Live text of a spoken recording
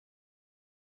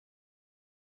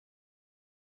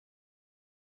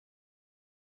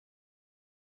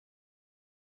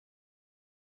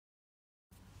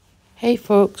Hey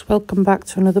folks, welcome back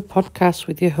to another podcast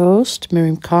with your host,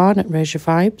 Miriam Khan at Raise Your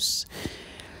Vibes.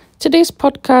 Today's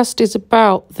podcast is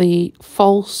about the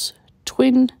false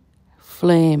twin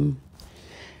flame.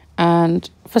 And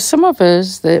for some of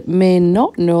us that may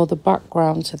not know the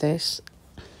background to this,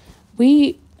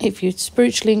 if you're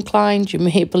spiritually inclined, you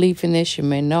may believe in this, you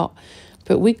may not,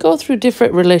 but we go through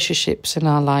different relationships in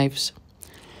our lives.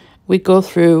 We go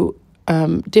through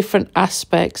different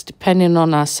aspects depending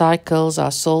on our cycles,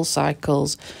 our soul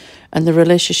cycles, and the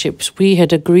relationships we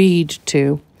had agreed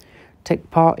to take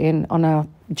part in on our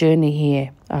journey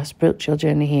here, our spiritual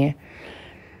journey here.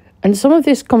 And some of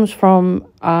this comes from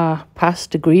our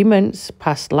past agreements,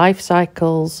 past life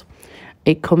cycles.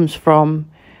 It comes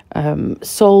from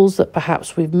souls that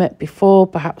perhaps we've met before,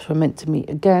 perhaps we're meant to meet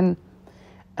again.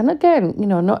 And again,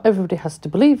 not everybody has to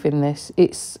believe in this.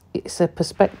 It's a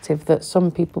perspective that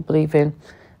some people believe in,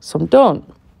 some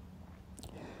don't.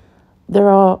 There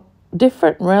are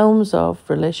different realms of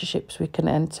relationships we can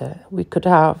enter. We could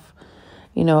have,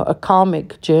 a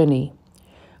karmic journey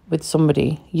with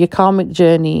somebody. Your karmic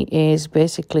journey is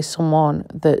basically someone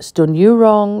that's done you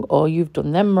wrong or you've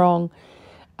done them wrong.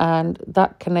 And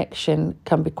that connection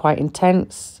can be quite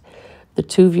intense. The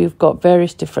two of you have got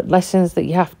various different lessons that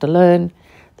you have to learn.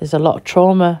 There's a lot of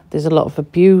trauma, there's a lot of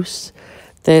abuse,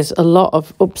 there's a lot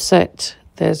of upset,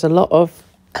 there's a lot of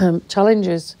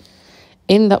challenges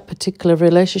in that particular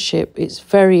relationship. It's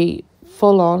very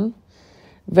full on,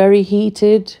 very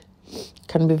heated,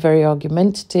 can be very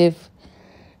argumentative.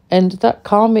 And that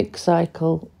karmic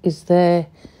cycle is there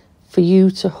for you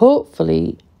to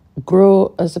hopefully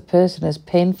grow as a person, as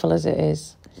painful as it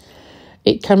is.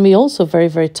 It can be also very,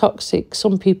 very toxic.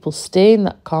 Some people stay in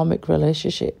that karmic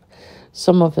relationship.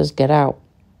 Some of us get out.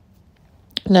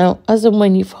 Now, as and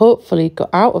when you've hopefully got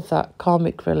out of that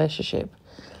karmic relationship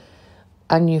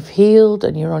and you've healed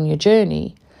and you're on your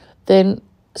journey, then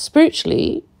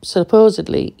spiritually,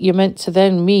 supposedly, you're meant to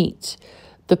then meet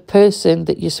the person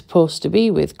that you're supposed to be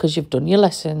with because you've done your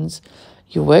lessons,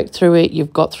 you worked through it,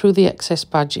 you've got through the excess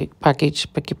baggage,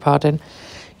 beg your pardon,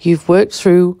 you've worked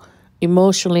through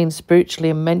emotionally and spiritually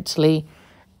and mentally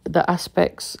the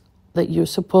aspects that you're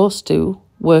supposed to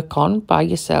work on by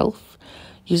yourself.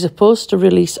 You're supposed to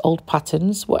release old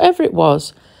patterns, whatever it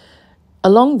was.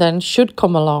 Along then should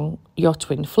come along your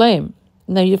twin flame.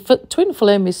 Now, your twin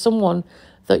flame is someone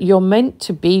that you're meant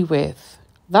to be with.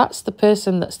 That's the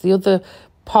person, that's the other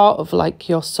part of like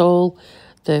your soul,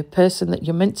 the person that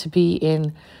you're meant to be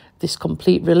in this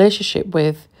complete relationship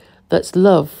with, that's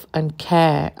love and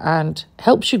care and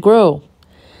helps you grow.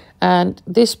 And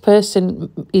this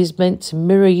person is meant to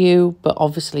mirror you, but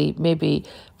obviously maybe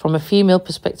from a female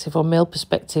perspective or male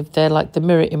perspective, they're like the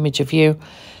mirror image of you.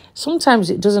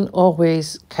 Sometimes it doesn't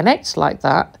always connect like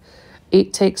that.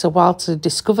 It takes a while to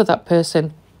discover that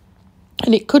person.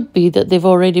 And it could be that they've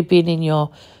already been in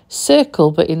your circle,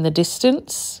 but in the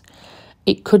distance.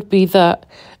 It could be that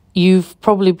you've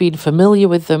probably been familiar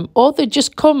with them, or they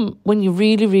just come when you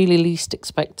really, really least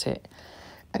expect it.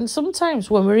 And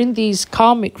sometimes when we're in these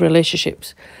karmic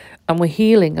relationships and we're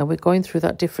healing and we're going through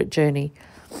that different journey,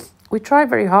 we try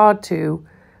very hard to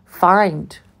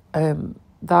find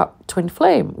that twin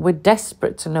flame. We're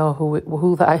desperate to know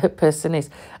who that person is.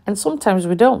 And sometimes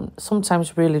we don't.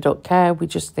 Sometimes we really don't care. We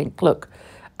just think, look,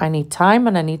 I need time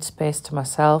and I need space to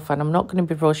myself, and I'm not going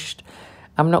to be rushed.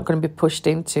 I'm not going to be pushed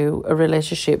into a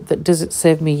relationship that doesn't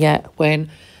serve me yet, when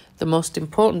the most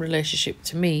important relationship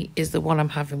to me is the one I'm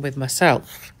having with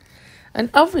myself. And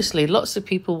obviously, lots of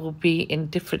people will be in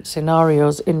different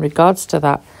scenarios in regards to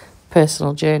that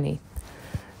personal journey.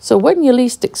 So when you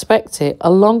least expect it,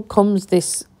 along comes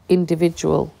this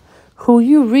individual who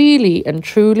you really and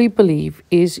truly believe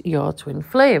is your twin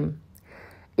flame.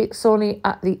 It's only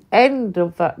at the end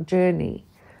of that journey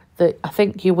that I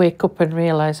think you wake up and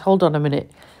realise, hold on a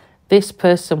minute, this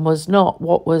person was not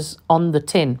what was on the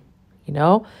tin,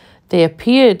 They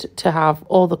appeared to have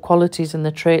all the qualities and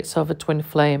the traits of a twin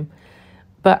flame,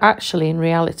 but actually in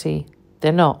reality,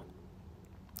 they're not.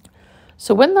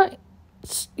 So when that,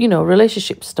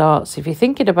 relationship starts, if you're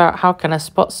thinking about how can I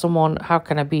spot someone, how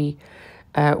can I be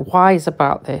wise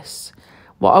about this,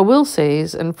 what I will say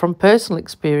is, and from personal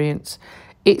experience,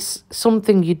 it's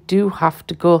something you do have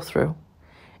to go through.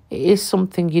 It is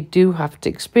something you do have to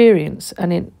experience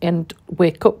and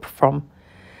wake up from.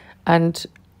 And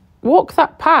walk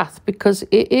that path, because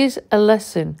it is a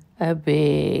lesson, a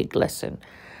big lesson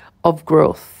of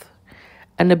growth,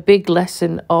 and a big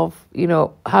lesson of,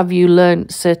 have you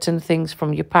learned certain things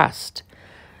from your past?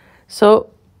 So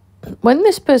when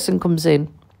this person comes in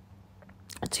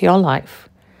to your life,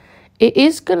 it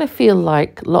is going to feel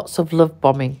like lots of love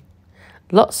bombing,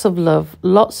 lots of love,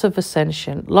 lots of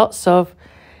ascension, lots of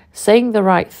saying the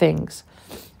right things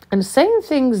and saying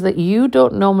things that you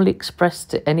don't normally express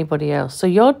to anybody else. So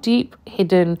your deep,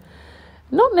 hidden,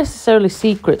 not necessarily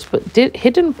secrets, but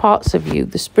hidden parts of you,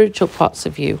 the spiritual parts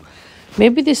of you.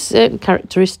 Maybe there's certain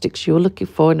characteristics you're looking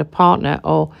for in a partner,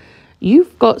 or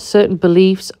you've got certain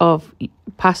beliefs of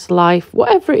past life,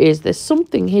 whatever it is, there's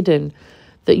something hidden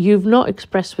that you've not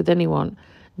expressed with anyone.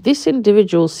 This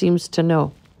individual seems to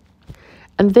know.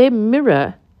 And they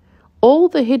mirror all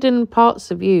the hidden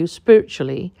parts of you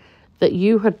spiritually that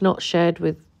you had not shared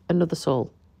with another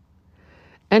soul.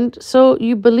 And so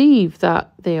you believe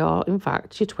that they are, in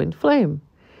fact, your twin flame.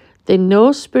 They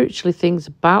know spiritually things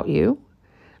about you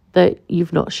that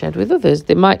you've not shared with others.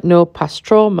 They might know past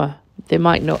trauma. They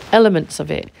might know elements of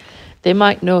it. They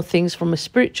might know things from a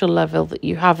spiritual level that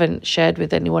you haven't shared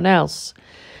with anyone else.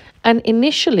 And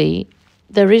initially,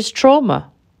 there is trauma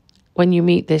when you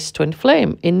meet this twin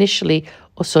flame. Initially,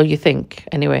 or so you think,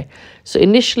 anyway. So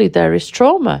initially, there is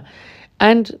trauma.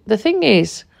 And the thing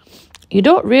is, you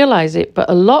don't realize it, but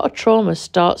a lot of trauma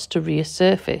starts to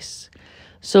resurface.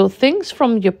 So things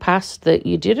from your past that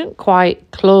you didn't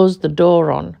quite close the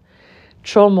door on,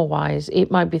 trauma-wise,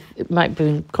 it might be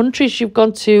in countries you've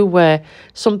gone to where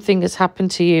something has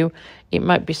happened to you. It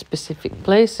might be specific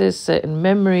places, certain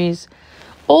memories,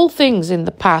 all things in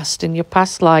the past, in your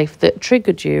past life that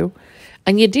triggered you,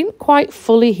 and you didn't quite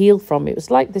fully heal from it. It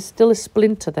was like there's still a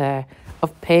splinter there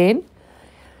of pain.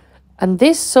 And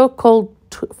this so-called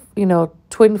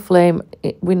twin flame,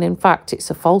 when in fact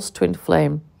it's a false twin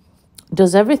flame,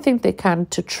 does everything they can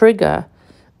to trigger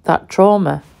that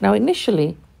trauma. Now,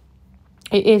 initially,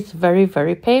 it is very,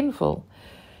 very painful.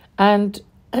 And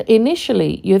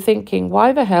initially, you're thinking,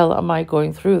 why the hell am I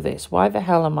going through this? Why the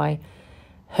hell am I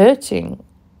hurting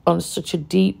on such a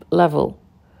deep level?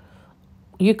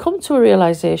 You come to a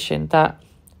realization that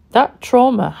that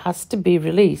trauma has to be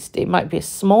released. It might be a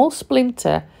small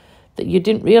splinter that you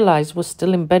didn't realize was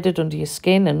still embedded under your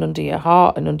skin and under your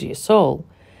heart and under your soul.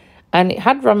 And it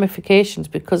had ramifications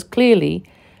because clearly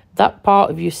that part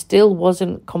of you still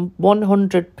wasn't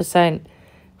 100%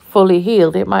 fully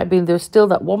healed. It might be there was still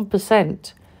that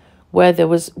 1% where there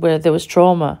was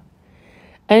trauma.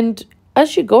 And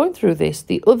as you're going through this,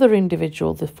 the other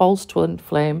individual, the false twin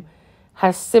flame,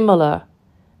 has similar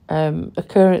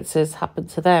occurrences happen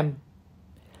to them.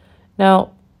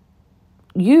 Now,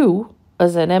 you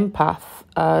as an empath,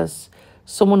 as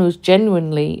someone who's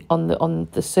genuinely on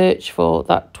the search for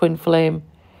that twin flame,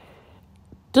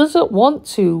 doesn't want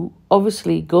to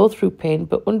obviously go through pain,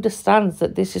 but understands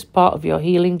that this is part of your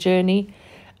healing journey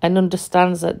and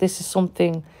understands that this is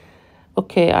something,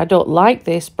 okay, I don't like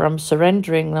this, but I'm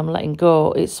surrendering and I'm letting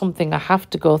go. It's something I have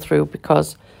to go through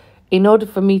because in order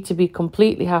for me to be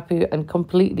completely happy and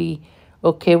completely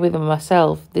okay with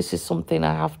myself, this is something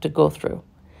I have to go through.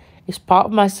 It's part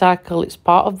of my cycle. It's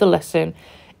part of the lesson.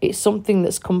 It's something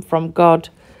that's come from God.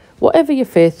 Whatever your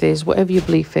faith is, whatever your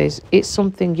belief is, it's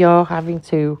something you're having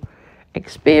to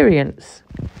experience.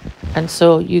 And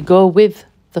so you go with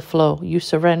the flow. You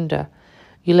surrender.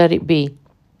 You let it be.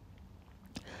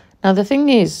 Now, the thing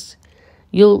is,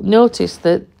 you'll notice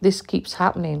that this keeps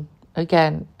happening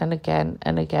again and again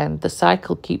and again. The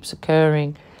cycle keeps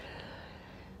occurring.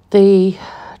 The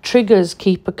triggers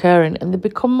keep occurring and they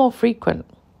become more frequent.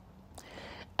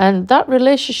 And that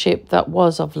relationship that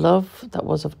was of love, that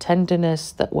was of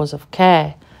tenderness, that was of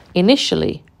care,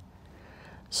 initially,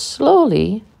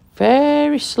 slowly,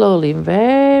 very subtly,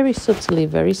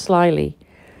 very slyly,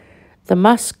 the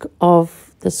mask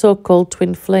of the so-called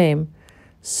twin flame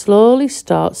slowly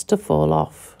starts to fall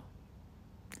off.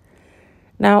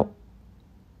 Now,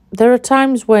 there are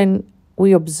times when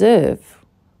we observe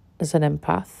as an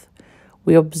empath,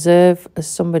 we observe as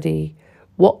somebody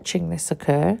watching this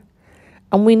occur,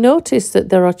 and we notice that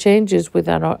there are changes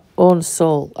within our own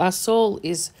soul. Our soul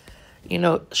is,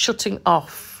 shutting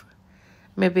off.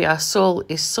 Maybe our soul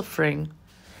is suffering.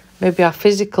 Maybe our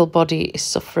physical body is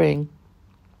suffering.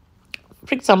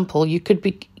 For example, you could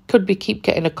be keep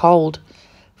getting a cold,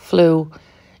 flu.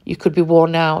 You could be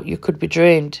worn out. You could be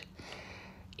drained.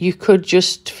 You could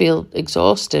just feel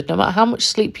exhausted. No matter how much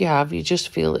sleep you have, you just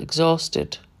feel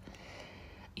exhausted.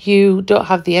 You don't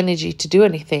have the energy to do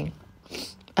anything.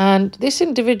 And this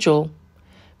individual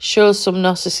shows some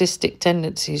narcissistic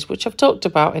tendencies, which I've talked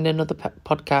about in another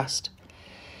podcast.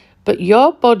 But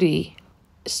your body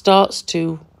starts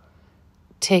to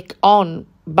take on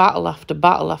battle after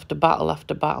battle after battle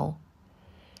after battle.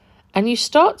 And you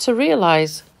start to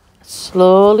realize,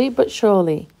 slowly but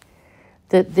surely,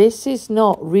 that this is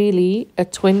not really a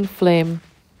twin flame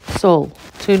soul,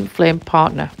 twin flame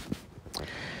partner.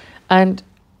 And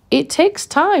it takes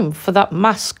time for that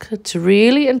mask to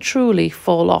really and truly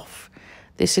fall off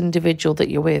this individual that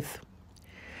you're with.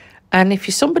 And if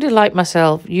you're somebody like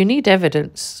myself, you need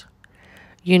evidence.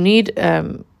 You need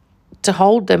to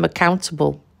hold them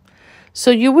accountable. So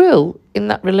you will, in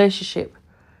that relationship,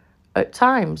 at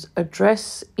times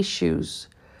address issues,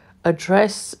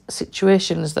 address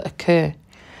situations that occur.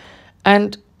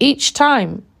 And each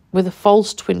time with a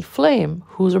false twin flame,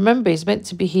 who, remember, is meant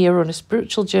to be here on a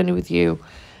spiritual journey with you,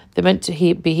 they're meant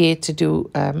to be here to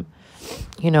do,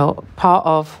 part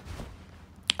of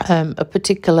a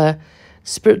particular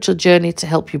spiritual journey to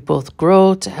help you both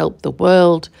grow, to help the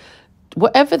world.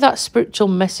 Whatever that spiritual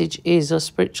message is or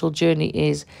spiritual journey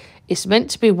is, it's meant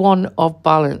to be one of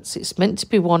balance. It's meant to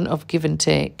be one of give and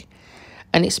take.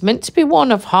 And it's meant to be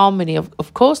one of harmony.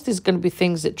 Of course, there's going to be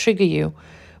things that trigger you,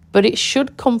 but it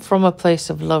should come from a place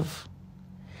of love.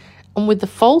 And with the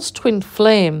false twin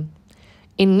flame,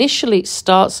 initially it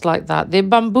starts like that. They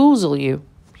bamboozle you,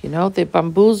 they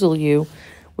bamboozle you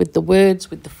with the words,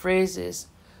 with the phrases,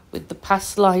 with the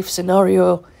past life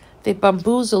scenario. They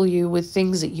bamboozle you with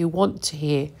things that you want to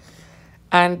hear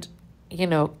and,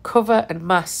 cover and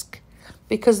mask,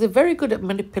 because they're very good at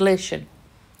manipulation.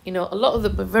 A lot of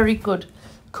them are very good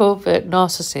covert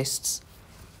narcissists.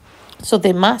 So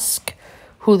they mask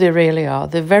who they really are.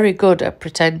 They're very good at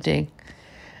pretending.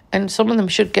 And some of them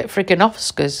should get friggin'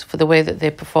 Oscars for the way that they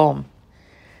perform.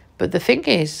 But the thing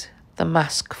is, the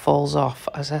mask falls off,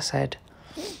 as I said.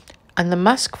 And the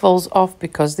mask falls off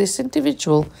because this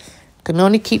individual can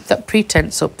only keep that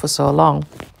pretense up for so long.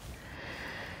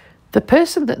 The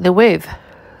person that they're with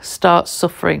starts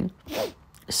suffering,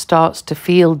 starts to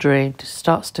feel drained,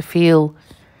 starts to feel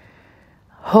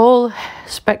whole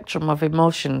spectrum of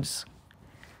emotions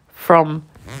from,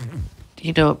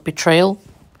 betrayal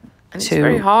and to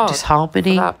very hard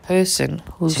disharmony. For that person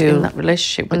who's in that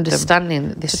relationship with understanding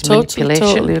that this is manipulation,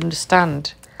 totally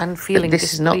understand and feeling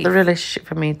this is not the relationship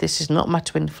for me, this is not my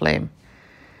twin flame.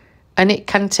 And it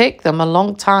can take them a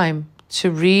long time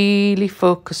to really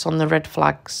focus on the red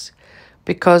flags,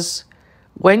 because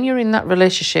when you're in that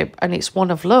relationship and it's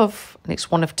one of love and it's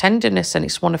one of tenderness and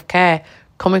it's one of care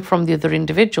coming from the other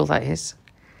individual, that is,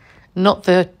 not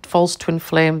the false twin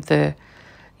flame, the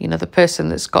person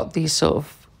that's got these sort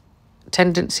of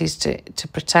tendencies to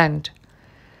pretend,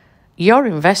 you're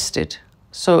invested.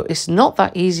 So it's not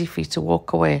that easy for you to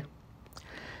walk away.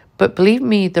 But believe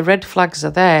me, the red flags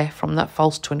are there from that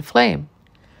false twin flame.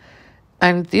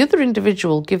 And the other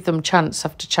individual give them chance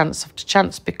after chance after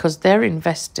chance because they're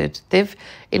invested. They've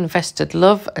invested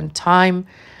love and time.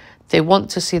 They want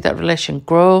to see that relation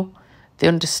grow. They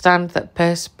understand that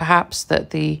perhaps that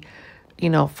the,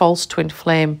 false twin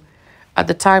flame, at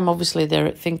the time, obviously,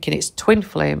 they're thinking it's twin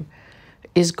flame,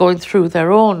 is going through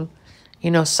their own,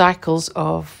 cycles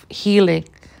of healing,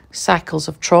 cycles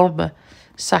of trauma,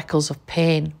 cycles of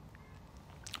pain.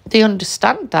 They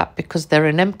understand that because they're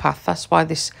an empath. That's why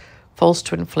this false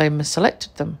twin flame has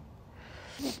selected them.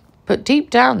 But deep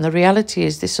down, the reality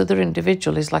is this other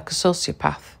individual is like a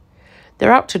sociopath.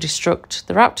 They're out to destruct.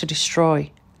 They're out to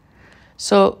destroy.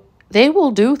 So they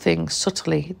will do things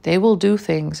subtly. They will do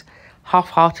things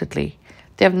half-heartedly.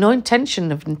 They have no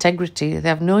intention of integrity. They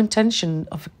have no intention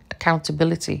of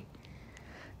accountability.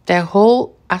 Their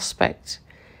whole aspect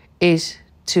is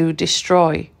to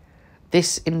destroy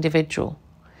this individual.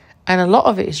 And a lot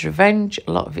of it is revenge,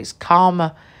 a lot of it's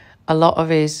karma, a lot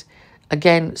of it is,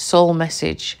 again, soul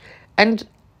message. And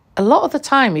a lot of the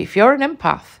time, if you're an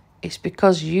empath, it's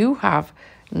because you have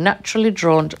naturally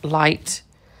drawn light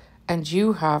and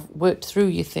you have worked through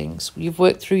your things. You've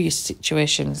worked through your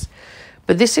situations.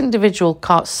 But this individual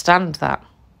can't stand that.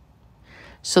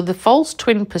 So the false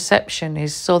twin perception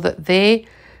is so that they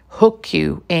hook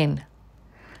you in.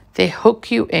 They hook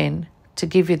you in to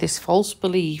give you this false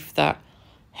belief that,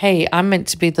 hey, I'm meant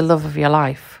to be the love of your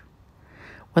life.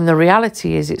 When the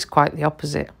reality is it's quite the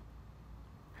opposite.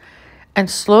 And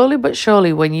slowly but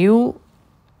surely, when you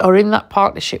are in that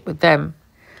partnership with them,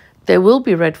 there will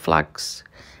be red flags.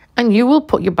 And you will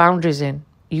put your boundaries in.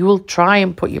 You will try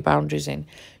and put your boundaries in.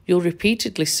 You'll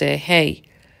repeatedly say, hey,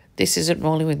 this isn't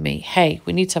rolling with me. Hey,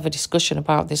 we need to have a discussion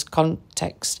about this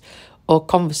context or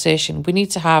conversation. We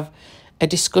need to have a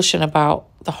discussion about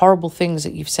the horrible things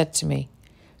that you've said to me,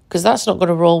 because that's not going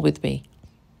to roll with me.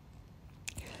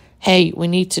 Hey, we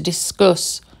need to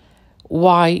discuss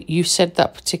why you said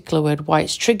that particular word, why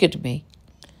it's triggered me.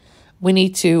 We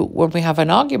need to, when we have an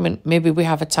argument, maybe we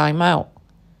have a timeout.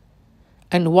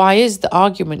 And why is the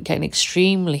argument getting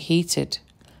extremely heated?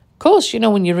 Of course,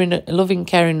 when you're in a loving,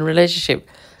 caring relationship,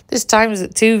 there's times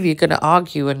that two of you are going to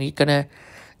argue and you're going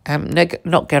to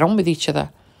not get on with each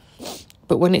other.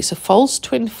 But when it's a false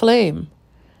twin flame,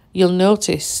 you'll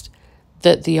notice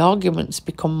that the arguments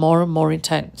become more and more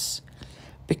intense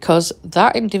because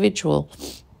that individual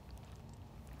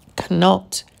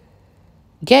cannot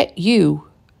get you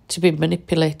to be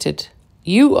manipulated.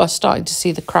 You are starting to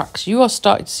see the cracks. You are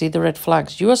starting to see the red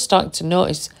flags. You are starting to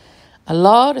notice a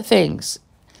lot of things,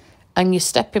 and you're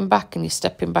stepping back and you're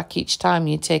stepping back each time.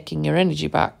 You're taking your energy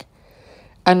back,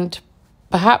 and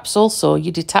perhaps also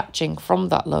you're detaching from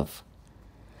that love.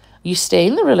 You stay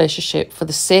in the relationship for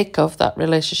the sake of that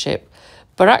relationship,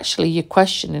 but actually you're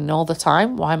questioning all the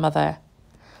time, why am I there?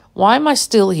 Why am I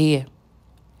still here?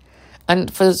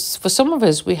 And for some of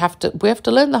us, we have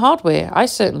to learn the hard way. I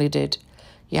certainly did.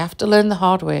 You have to learn the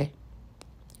hard way.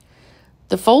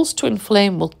 The false twin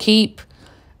flame will keep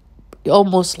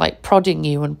almost like prodding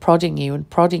you and prodding you and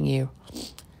prodding you.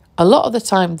 A lot of the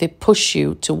time they push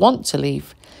you to want to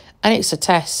leave, and it's a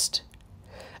test.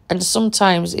 And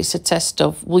sometimes it's a test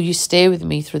of, will you stay with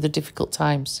me through the difficult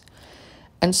times?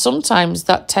 And sometimes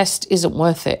that test isn't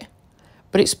worth it,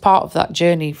 but it's part of that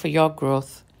journey for your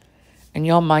growth and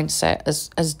your mindset,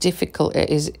 as difficult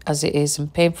as it is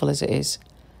and painful as it is.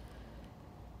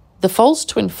 The false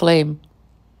twin flame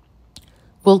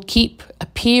will keep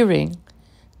appearing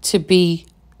to be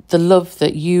the love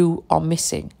that you are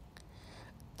missing.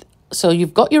 So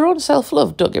you've got your own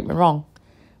self-love, don't get me wrong,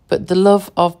 but the love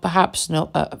of perhaps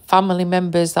family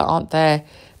members that aren't there,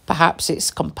 perhaps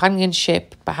it's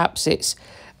companionship, perhaps it's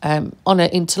on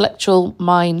an intellectual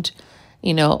mind,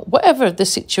 whatever the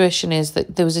situation is,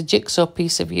 that there was a jigsaw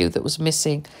piece of you that was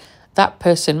missing, that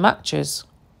person matches,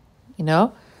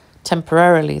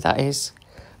 temporarily that is.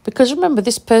 Because remember,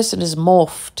 this person has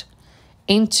morphed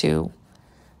into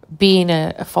being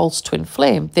a false twin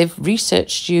flame. They've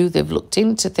researched you, they've looked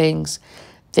into things,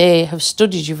 they have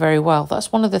studied you very well.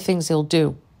 That's one of the things they'll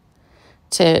do,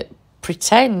 to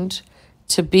pretend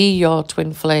to be your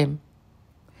twin flame.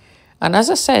 And as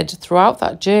I said, throughout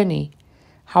that journey,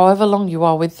 however long you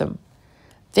are with them,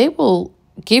 they will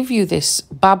give you this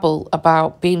babble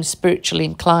about being spiritually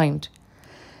inclined.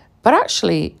 But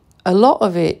actually, a lot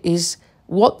of it is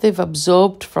what they've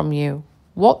absorbed from you,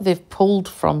 what they've pulled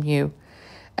from you.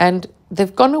 And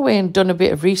they've gone away and done a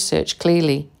bit of research,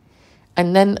 clearly,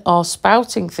 and then are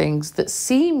spouting things that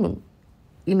seem,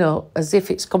 as if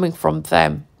it's coming from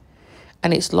them.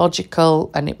 And it's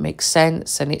logical and it makes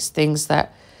sense and it's things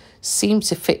that seem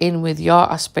to fit in with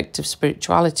your aspect of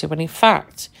spirituality, when in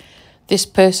fact, this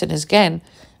person is, again,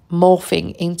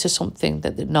 morphing into something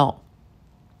that they're not.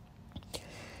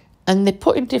 And they're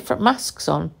putting different masks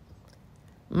on.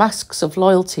 Masks of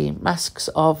loyalty, masks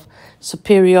of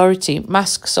superiority,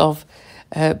 masks of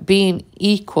being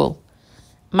equal,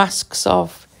 masks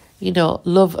of,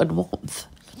 love and warmth.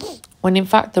 When in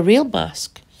fact the real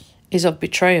mask is of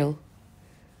betrayal,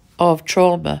 of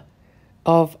trauma,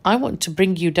 of I want to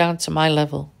bring you down to my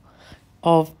level,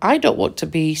 of I don't want to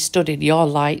be stood in your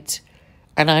light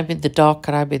and I'm in the dark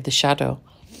and I'm in the shadow.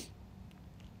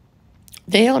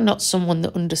 They are not someone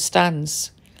that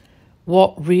understands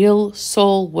what real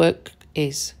soul work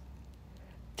is.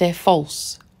 They're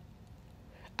false.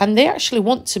 And they actually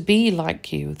want to be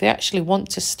like you. They actually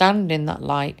want to stand in that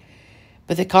light,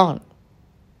 but they can't.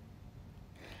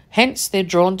 Hence, they're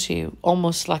drawn to you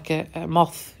almost like a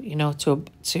moth,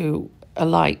 to a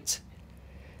light.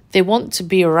 They want to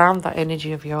be around that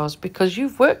energy of yours because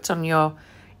you've worked on your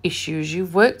issues.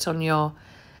 You've worked on your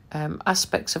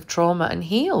aspects of trauma and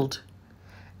healed.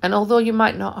 And although you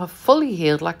might not have fully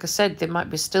healed, like I said, there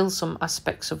might be still some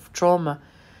aspects of trauma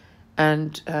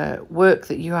and work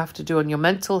that you have to do on your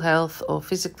mental health or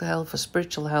physical health or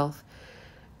spiritual health.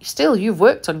 Still, you've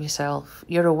worked on yourself.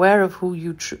 You're aware of who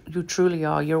you truly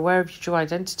are. You're aware of your true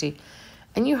identity.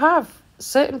 And you have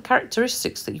certain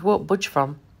characteristics that you won't budge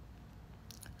from.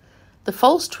 The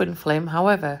false twin flame,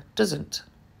 however, doesn't.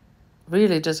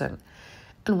 Really doesn't.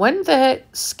 And when their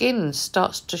skin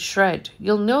starts to shred,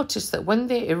 you'll notice that when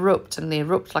they erupt, and they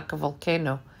erupt like a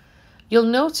volcano, you'll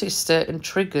notice certain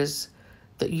triggers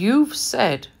that you've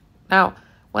said. Now,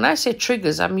 when I say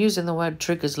triggers, I'm using the word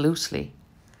triggers loosely.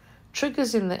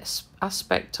 Triggers in this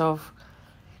aspect of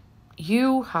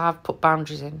you have put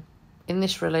boundaries in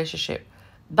this relationship.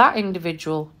 That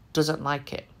individual doesn't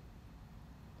like it.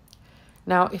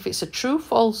 Now, if it's a true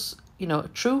false, a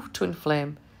true twin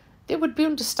flame, they would be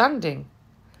understanding.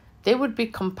 They would be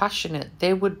compassionate.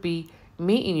 They would be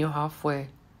meeting you halfway.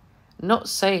 Not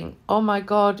saying, oh my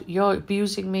God, you're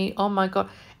abusing me. Oh my God.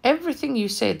 Everything you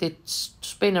say, they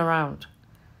spin around.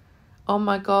 Oh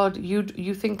my God,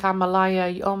 you think I'm a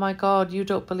liar. Oh my God, you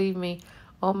don't believe me.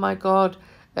 Oh my God,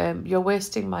 you're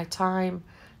wasting my time.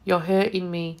 You're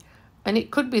hurting me. And it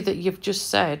could be that you've just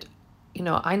said,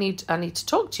 I need to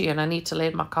talk to you and I need to lay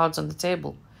my cards on the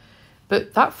table.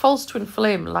 But that false twin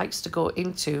flame likes to go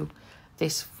into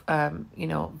this,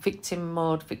 victim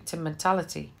mode, victim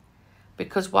mentality.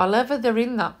 Because whilever they're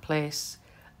in that place,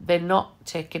 they're not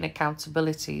taking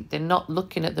accountability. They're not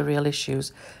looking at the real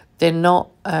issues. They're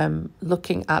not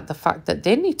looking at the fact that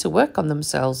they need to work on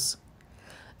themselves.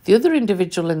 The other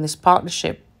individual in this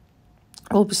partnership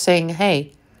will be saying,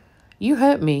 hey, you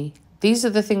hurt me. These are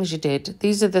the things you did.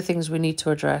 These are the things we need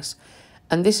to address.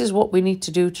 And this is what we need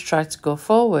to do to try to go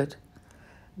forward.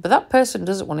 But that person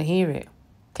doesn't want to hear it,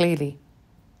 clearly.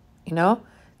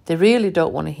 They really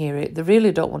don't want to hear it. They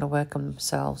really don't want to work on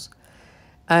themselves.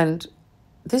 And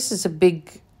this is a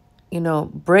big,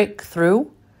 breakthrough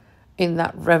in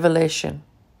that revelation.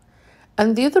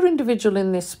 And the other individual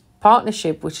in this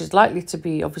partnership, which is likely to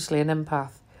be obviously an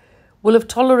empath, will have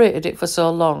tolerated it for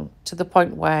so long to the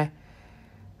point where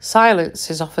silence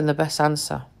is often the best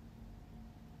answer.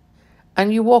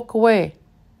 And you walk away.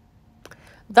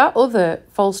 That other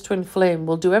false twin flame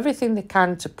will do everything they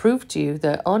can to prove to you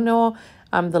that, oh no,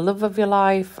 I'm the love of your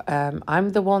life, I'm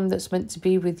the one that's meant to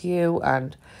be with you,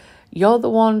 and you're the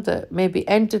one that maybe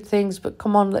ended things, but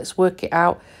come on, let's work it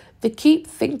out. They keep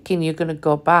thinking you're going to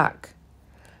go back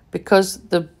because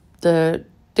the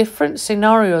different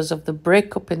scenarios of the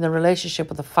breakup in the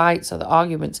relationship or the fights or the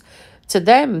arguments, to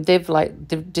them, they've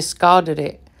discarded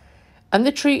it and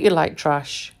they treat you like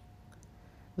trash.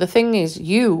 The thing is,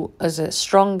 you as a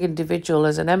strong individual,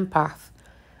 as an empath,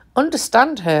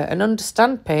 understand her and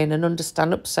understand pain and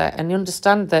understand upset, and you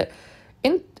understand that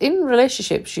in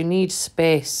relationships you need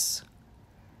space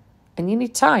and you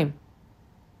need time.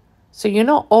 So you're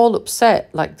not all upset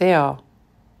like they are.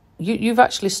 You've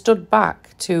actually stood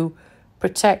back to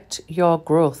protect your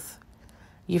growth.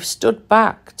 You've stood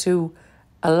back to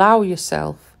allow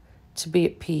yourself to be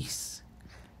at peace.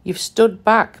 You've stood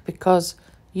back because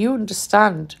you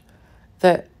understand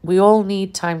that we all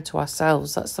need time to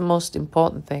ourselves. That's the most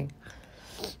important thing.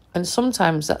 And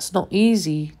sometimes that's not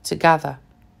easy to gather,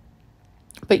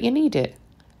 but you need it.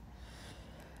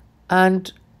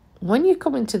 And when you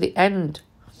come into the end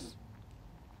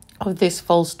of this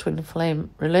false twin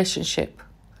flame relationship,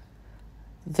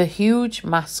 the huge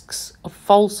masks of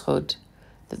falsehood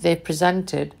that they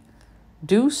presented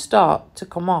do start to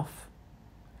come off.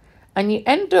 And you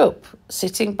end up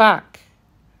sitting back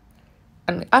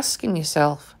and asking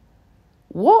yourself,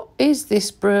 what is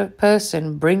this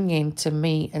person bringing to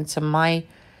me and to my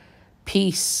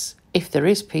peace, if there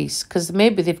is peace? Because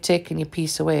maybe they've taken your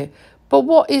peace away. But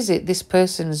what is it this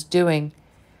person's doing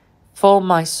for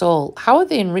my soul? How are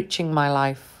they enriching my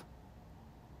life?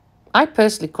 I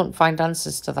personally couldn't find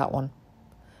answers to that one,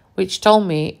 which told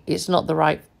me it's not the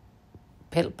right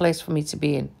place for me to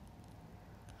be in.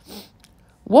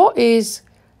 What is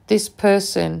this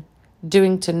person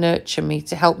doing to nurture me,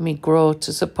 to help me grow,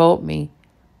 to support me?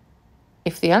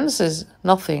 If the answer's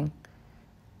nothing,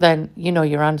 then you know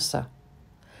your answer.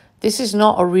 This is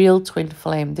not a real twin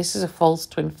flame. This is a false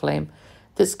twin flame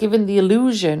that's given the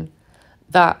illusion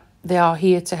that they are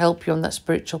here to help you on that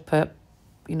spiritual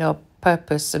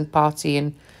purpose and party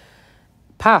and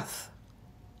path,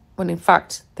 when in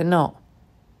fact they're not.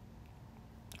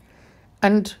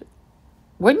 And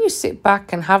when you sit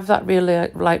back and have that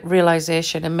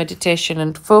realization and meditation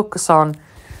and focus on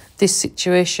this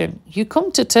situation, you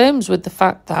come to terms with the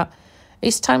fact that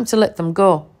it's time to let them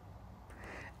go.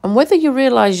 And whether you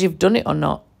realize you've done it or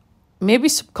not, maybe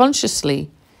subconsciously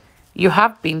you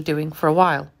have been doing for a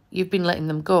while. You've been letting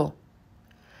them go.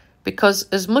 Because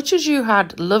as much as you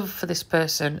had love for this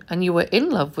person and you were in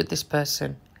love with this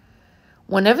person,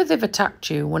 whenever they've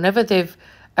attacked you, whenever they've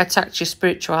attacked your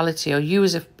spirituality or you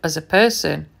as a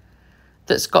person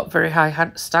that's got very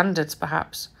high standards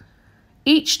perhaps,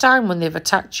 each time when they've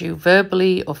attacked you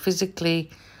verbally or physically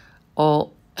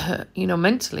or,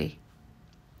 mentally,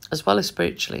 as well as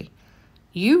spiritually,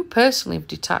 you personally have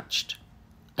detached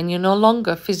and you're no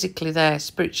longer physically there,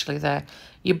 spiritually there.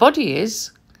 Your body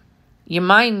is, your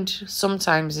mind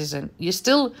sometimes isn't. You're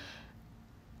still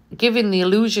giving the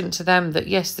illusion to them that,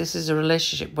 yes, this is a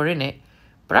relationship, we're in it,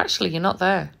 but actually you're not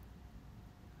there.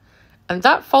 And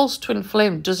that false twin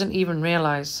flame doesn't even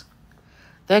realise.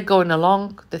 They're going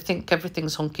along, they think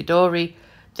everything's hunky-dory,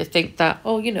 they think that,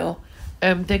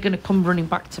 they're going to come running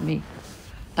back to me.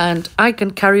 And I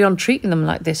can carry on treating them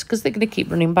like this because they're going to keep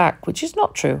running back, which is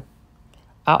not true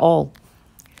at all.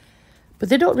 But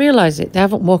they don't realise it. They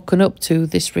haven't woken up to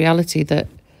this reality that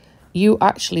you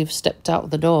actually have stepped out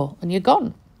of the door and you're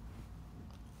gone.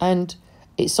 And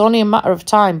it's only a matter of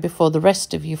time before the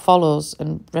rest of you follows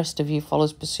and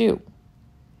pursuit.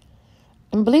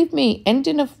 And believe me,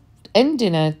 ending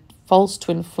a false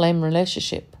twin flame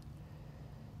relationship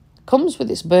comes with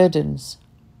its burdens.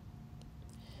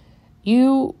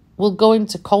 You will go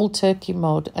into cold turkey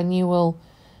mode and you will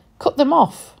cut them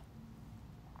off.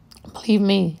 Believe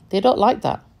me, they don't like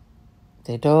that.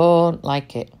 They don't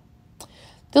like it.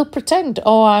 They'll pretend,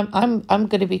 oh, I'm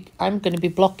going to be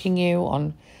blocking you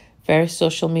on various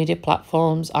social media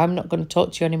platforms. I'm not going to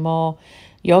talk to you anymore.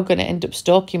 You're going to end up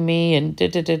stalking me and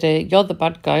You're the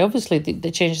bad guy. Obviously,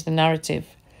 they change the narrative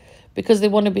because they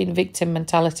want to be in victim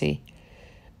mentality.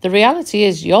 The reality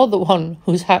is you're the one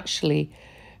who's actually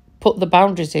put the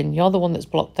boundaries in. You're the one that's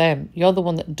blocked them. You're the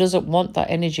one that doesn't want that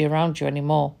energy around you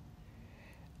anymore.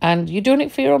 And you're doing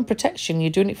it for your own protection.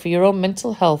 You're doing it for your own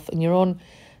mental health and your own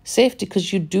safety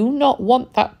because you do not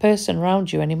want that person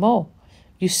around you anymore.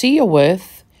 You see your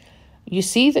worth. You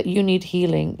see that you need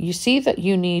healing. You see that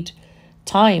you need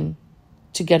time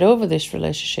to get over this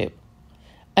relationship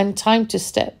and time to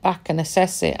step back and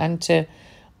assess it and to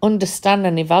understand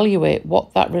and evaluate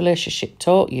what that relationship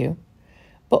taught you.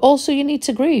 But also you need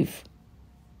to grieve.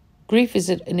 Grief is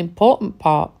an important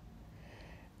part.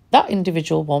 That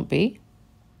individual won't be,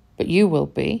 but you will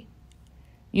be.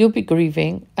 You'll be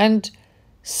grieving, and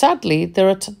sadly, there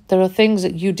are things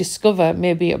that you discover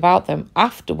maybe about them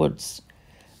afterwards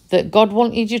that God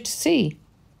wanted you to see.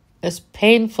 As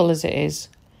painful as it is,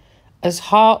 as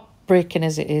heartbreaking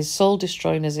as it is,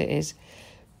 soul-destroying as it is,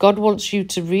 God wants you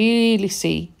to really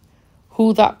see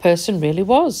who that person really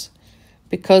was.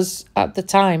 Because at the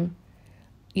time,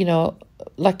 you know,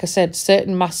 like I said,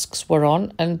 certain masks were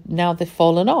on and now they've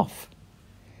fallen off.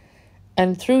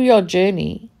 And through your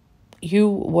journey, you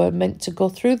were meant to go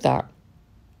through that.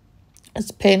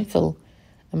 As painful,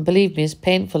 and believe me, as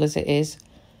painful as it is,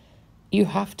 you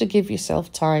have to give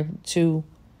yourself time to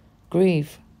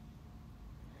grieve.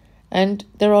 And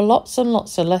there are lots and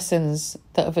lots of lessons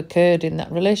that have occurred in that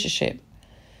relationship.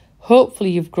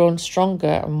 Hopefully you've grown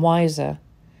stronger and wiser.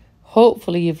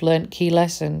 Hopefully you've learned key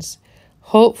lessons.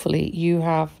 Hopefully you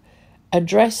have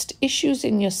addressed issues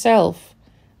in yourself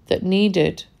that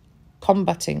needed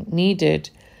combating, needed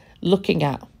looking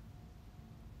at,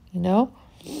 you know.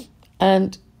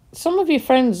 And some of your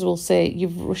friends will say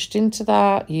you've rushed into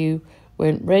that, you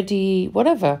weren't ready,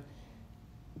 whatever.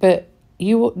 But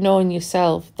you know in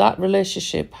yourself that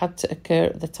relationship had to occur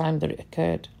at the time that it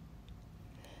occurred.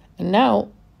 And now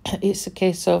it's a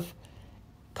case of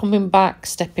coming back,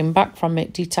 stepping back from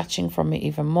it, detaching from it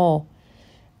even more,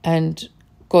 and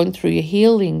going through your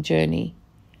healing journey,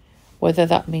 whether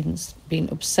that means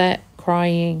being upset,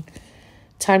 crying,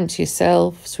 time to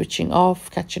yourself, switching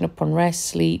off, catching up on rest,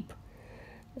 sleep,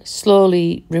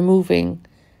 slowly removing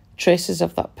traces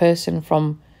of that person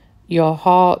from your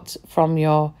heart, from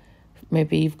your,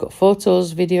 maybe you've got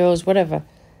photos, videos, whatever.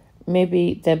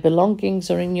 Maybe their belongings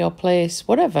are in your place,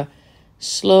 whatever.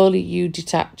 Slowly you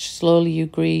detach, slowly you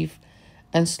grieve,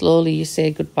 and slowly you say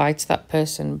goodbye to that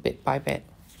person bit by bit.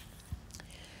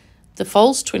 The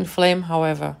false twin flame,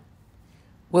 however,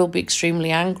 will be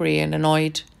extremely angry and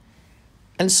annoyed,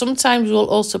 and sometimes will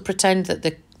also pretend that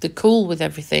they're cool with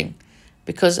everything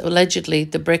because allegedly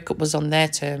the breakup was on their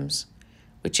terms,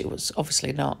 which it was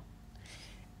obviously not.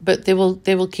 But they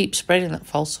will keep spreading that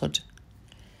falsehood.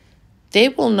 They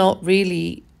will not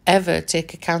really ever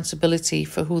take accountability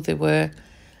for who they were.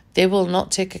 They will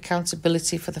not take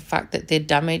accountability for the fact that they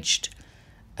damaged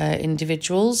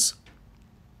individuals,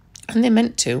 and they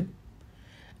meant to.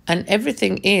 And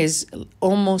everything is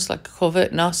almost like a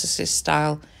covert narcissist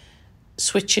style,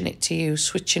 switching it to you,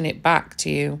 switching it back to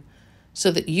you,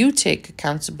 so that you take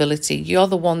accountability. You're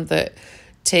the one that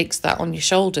takes that on your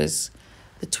shoulders.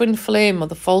 The twin flame or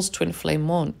the false twin flame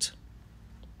won't.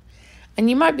 And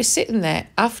you might be sitting there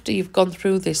after you've gone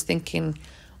through this thinking,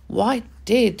 why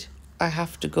did I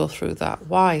have to go through that?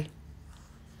 Why?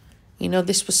 You know,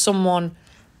 this was someone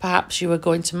perhaps you were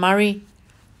going to marry.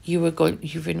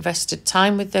 You've invested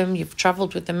time with them. You've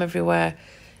travelled with them everywhere.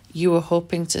 You were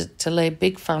hoping to lay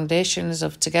big foundations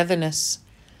of togetherness,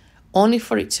 only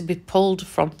for it to be pulled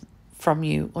from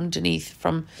you underneath,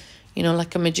 from, you know,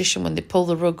 like a magician when they pull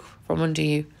the rug from under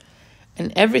you.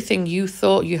 And everything you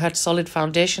thought you had solid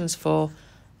foundations for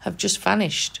have just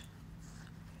vanished.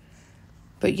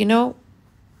 But you know,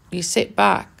 you sit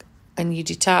back and you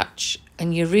detach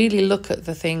and you really look at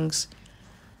the things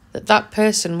that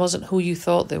person wasn't who you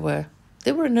thought they were.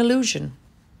 They were an illusion.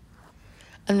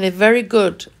 And they're very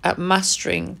good at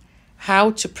mastering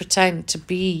how to pretend to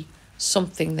be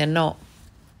something they're not.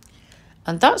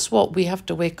 And that's what we have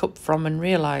to wake up from and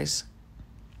realise.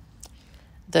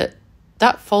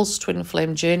 That false twin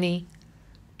flame journey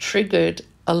triggered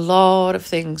a lot of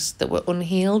things that were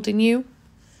unhealed in you.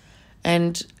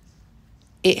 And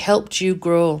it helped you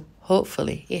grow,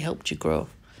 hopefully it helped you grow.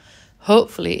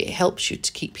 Hopefully it helps you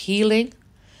to keep healing.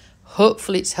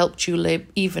 Hopefully it's helped you lay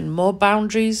even more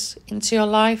boundaries into your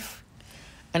life.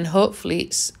 And hopefully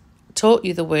it's taught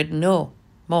you the word no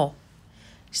more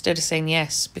instead of saying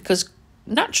yes. Because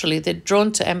naturally they're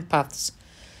drawn to empaths.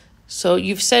 So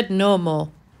you've said no more.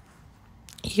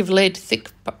 You've laid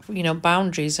thick,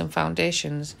 boundaries and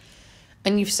foundations.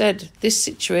 And you've said, this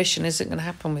situation isn't going to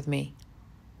happen with me.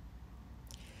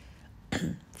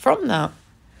 From that,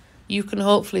 you can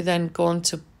hopefully then go on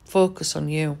to focus on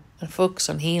you and focus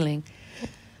on healing.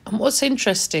 And what's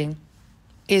interesting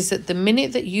is that the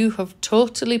minute that you have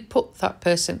totally put that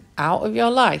person out of your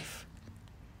life,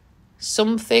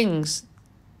 some things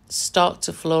start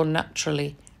to flow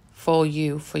naturally for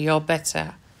you, for your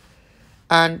better.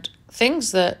 And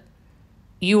things that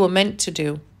you were meant to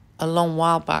do a long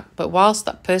while back, but whilst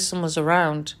that person was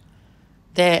around,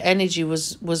 their energy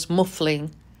was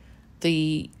muffling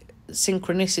the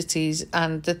synchronicities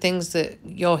and the things that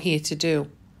you're here to do.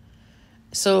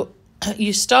 So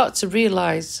you start to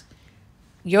realize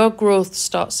your growth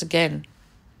starts again.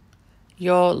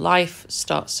 Your life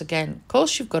starts again. Of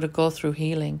course, you've got to go through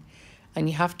healing, and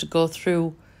you have to go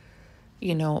through,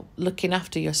 looking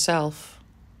after yourself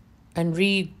and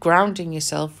re-grounding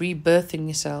yourself, rebirthing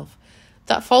yourself.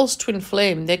 That false twin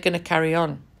flame, they're going to carry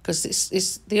on because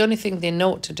it's the only thing they know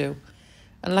what to do.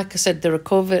 And like I said, they're a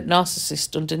covert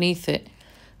narcissist underneath it.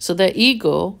 So their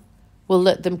ego will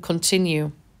let them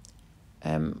continue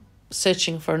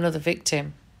searching for another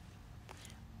victim.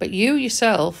 But you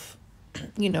yourself,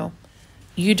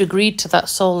 you'd agreed to that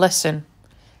soul lesson.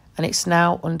 And it's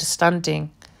now understanding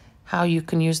how you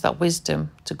can use that wisdom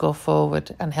to go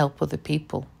forward and help other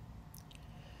people.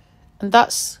 And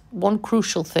that's one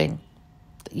crucial thing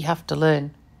that you have to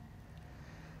learn.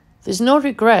 There's no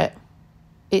regret.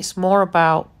 It's more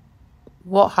about,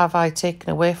 what have I taken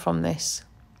away from this?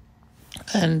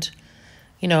 And,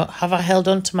 have I held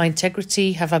on to my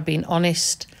integrity? Have I been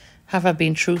honest? Have I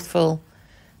been truthful?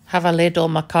 Have I laid all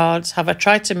my cards? Have I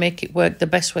tried to make it work the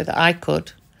best way that I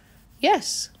could?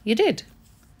 Yes, you did.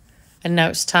 And now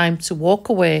it's time to walk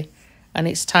away, and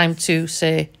it's time to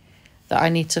say that I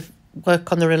need to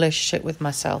work on the relationship with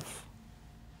myself.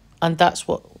 And that's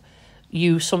what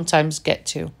you sometimes get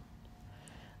to.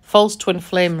 False twin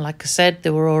flame, like I said, they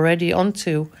were already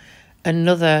onto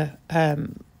another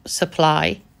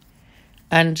supply,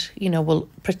 and will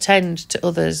pretend to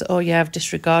others, oh yeah, I've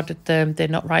disregarded them, they're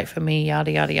not right for me,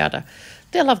 yada yada yada.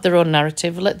 They'll have their own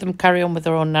narrative. Let them carry on with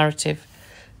their own narrative,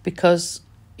 because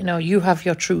you have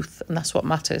your truth, and that's what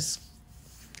matters.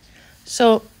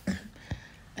 So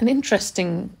an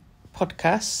interesting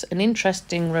podcast, an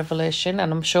interesting revelation,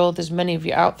 and I'm sure there's many of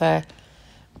you out there.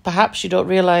 Perhaps you don't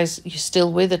realise you're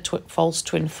still with a false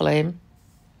twin flame.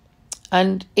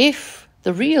 And if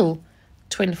the real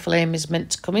twin flame is meant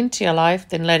to come into your life,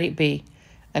 then let it be.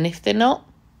 And if they're not,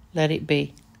 let it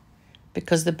be.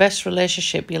 Because the best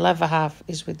relationship you'll ever have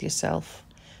is with yourself.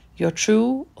 Your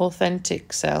true,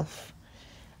 authentic self.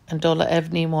 And don't let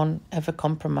anyone ever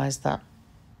compromise that.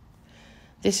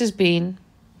 This has been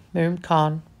Miriam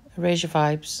Khan, Erase Your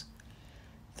Vibes.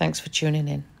 Thanks for tuning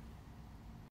in.